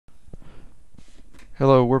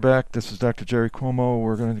Hello, we're back. This is Dr. Gerard Cuomo.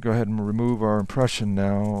 We're going to go ahead and remove our impression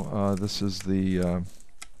now. This is the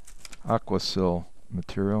occlusal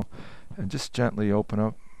material. And just gently open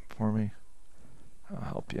up for me. I'll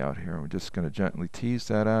help you out here. We're just going to gently tease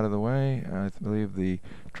that out of the way. I believe the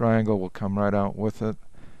triangle will come right out with it,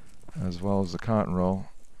 as well as the cotton roll.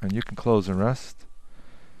 And you can close and rest.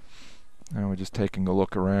 And we're just taking a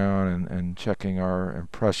look around and checking our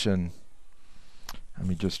impression. Let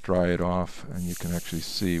me just dry it off and you can actually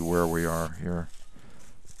see where we are here.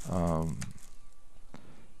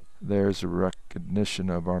 There's a recognition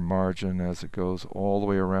of our margin as it goes all the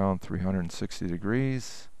way around 360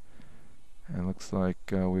 degrees. And looks like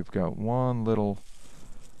we've got one little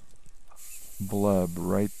bleb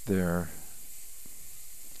right there.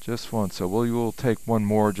 Just one. So we will take one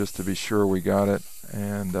more just to be sure we got it.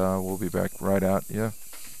 And we'll be back right at you.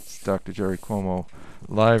 It's Dr. Gerard Cuomo,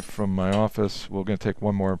 live from my office. We're going to take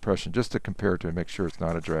one more impression just to compare to make sure it's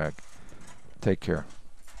not a drag. Take care.